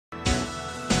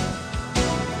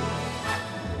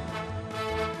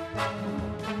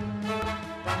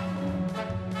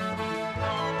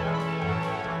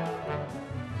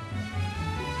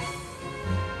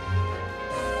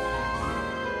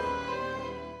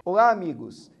Olá,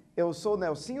 amigos! Eu sou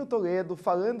Nelsinho Toledo,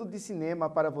 falando de cinema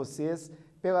para vocês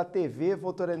pela TV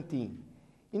Votorantim.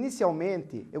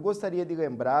 Inicialmente, eu gostaria de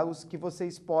lembrá-los que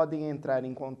vocês podem entrar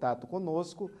em contato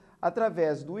conosco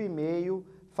através do e-mail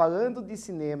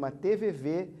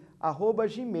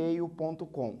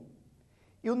falandodecinematvv@gmail.com.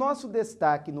 E o nosso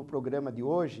destaque no programa de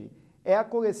hoje é a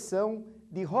coleção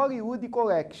de Hollywood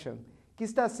Collection, que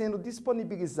está sendo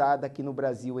disponibilizada aqui no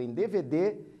Brasil em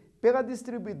DVD pela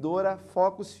distribuidora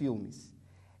Focus Filmes.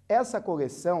 Essa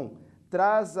coleção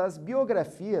traz as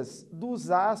biografias dos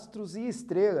astros e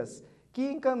estrelas que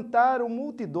encantaram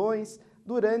multidões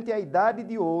durante a Idade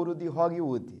de Ouro de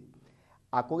Hollywood.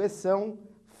 A coleção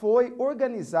foi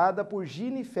organizada por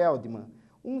Gene Feldman,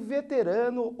 um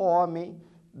veterano homem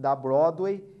da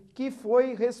Broadway que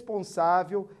foi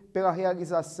responsável pela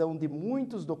realização de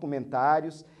muitos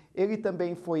documentários. Ele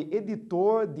também foi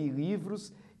editor de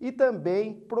livros e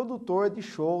também produtor de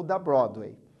show da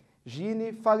Broadway.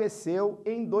 Gene faleceu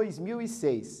em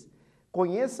 2006.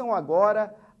 Conheçam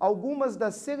agora algumas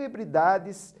das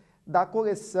celebridades da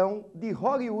coleção de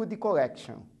Hollywood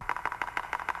Collection.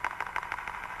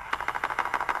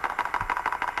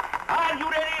 Are you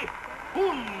ready?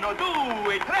 1,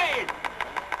 2, 3.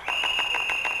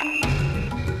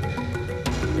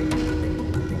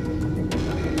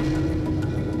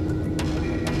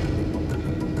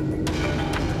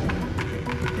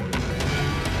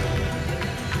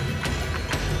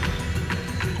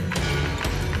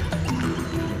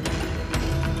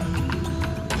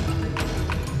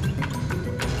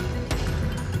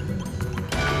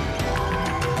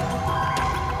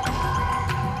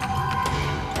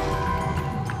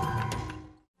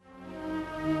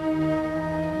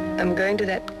 I'm going to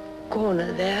that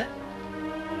corner there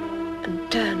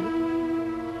and turn.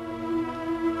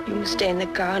 You must stay in the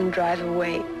car and drive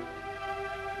away.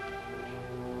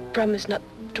 Promise not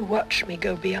to watch me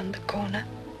go beyond the corner.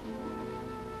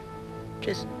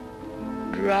 Just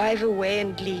drive away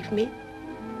and leave me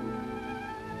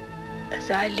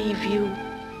as I leave you.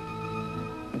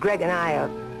 Greg and I are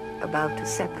about to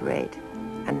separate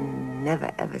and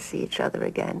never ever see each other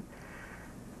again.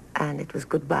 And it was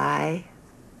goodbye.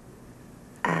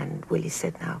 And Willie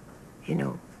said, now, you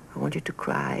know, I want you to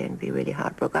cry and be really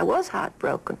heartbroken. I was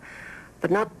heartbroken,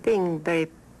 but not being very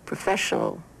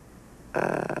professional.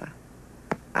 I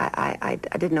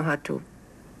didn't know how to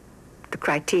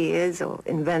cry tears or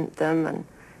invent them, and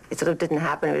it sort of didn't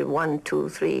happen. It was 1, 2,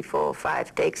 3, 4,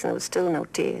 5 takes, and there was still no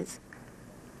tears.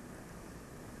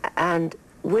 And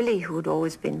Willie, who had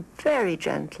always been very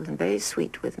gentle and very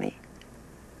sweet with me,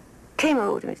 came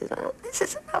over to me and said, oh, this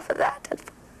is enough of that. And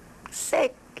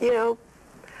sake, you know,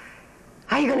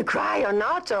 are you going to cry or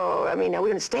not? Or, I mean, are we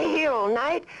going to stay here all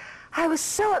night? I was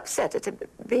so upset at him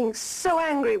being so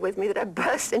angry with me that I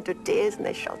burst into tears and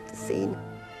they shot the scene.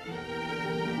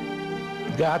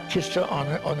 God kissed her on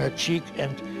her cheek,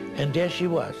 and there she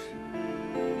was.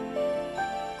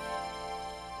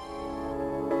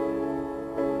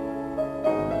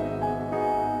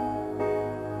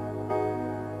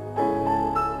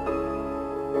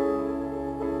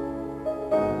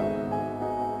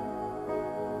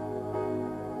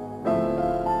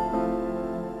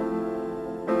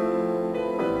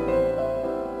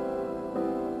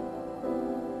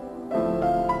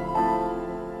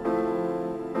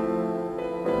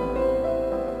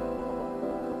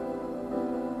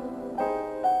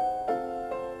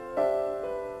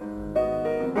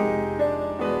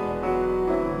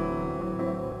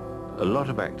 A lot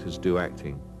of actors do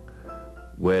acting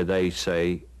where they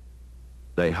say,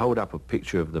 they hold up a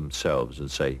picture of themselves and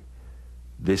say,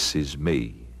 this is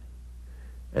me,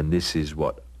 and this is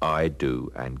what I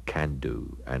do and can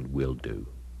do and will do.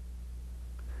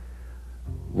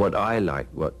 What I like,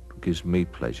 what gives me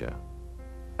pleasure,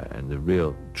 and the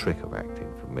real trick of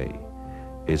acting for me,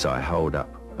 is I hold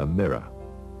up a mirror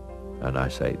and I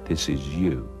say, this is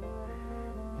you,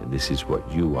 and this is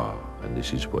what you are, and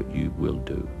this is what you will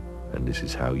do, and this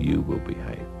is how you will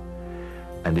behave.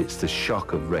 And it's the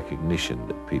shock of recognition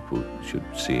that people should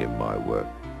see in my work.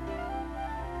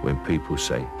 When people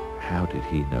say, how did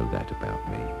he know that about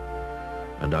me?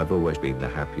 And I've always been the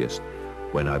happiest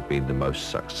when I've been the most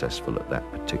successful at that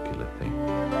particular thing.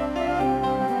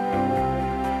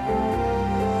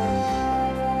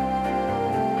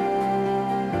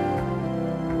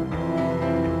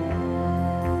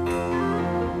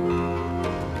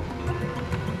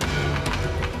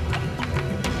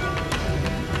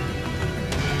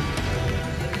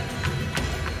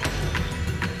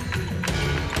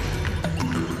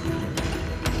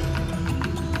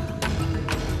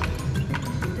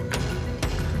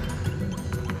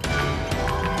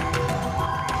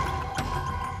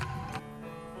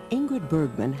 Ingrid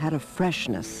Bergman had a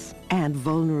freshness and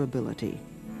vulnerability.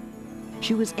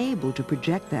 She was able to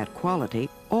project that quality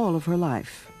all of her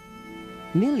life.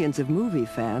 Millions of movie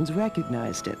fans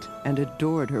recognized it and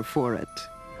adored her for it.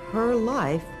 Her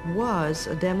life was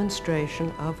a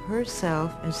demonstration of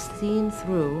herself as seen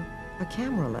through a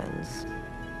camera lens.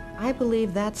 I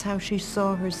believe that's how she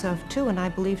saw herself too, and I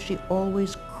believe she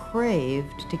always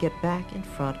craved to get back in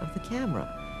front of the camera.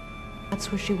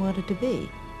 That's where she wanted to be.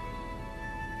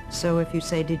 So if you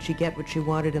say, did she get what she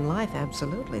wanted in life?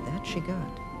 Absolutely, that she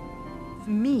got. For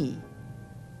me,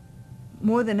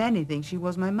 more than anything, she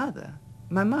was my mother,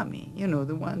 my mommy, you know,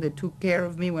 the one that took care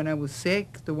of me when I was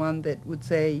sick, the one that would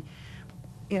say,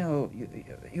 you know,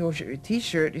 your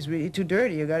T-shirt is really too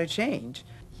dirty, you gotta change.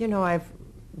 You know, I've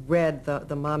read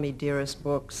the Mommy Dearest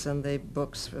books and the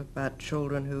books about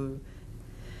children who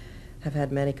have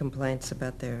had many complaints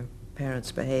about their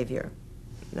parents' behavior.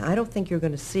 Now, I don't think you're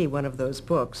going to see one of those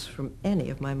books from any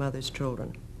of my mother's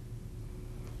children.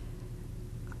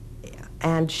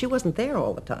 And she wasn't there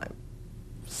all the time.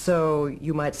 So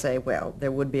you might say, well,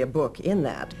 there would be a book in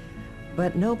that.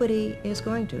 But nobody is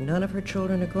going to. None of her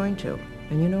children are going to.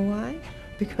 And you know why?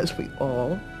 Because we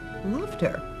all loved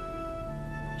her.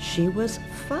 She was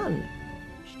fun.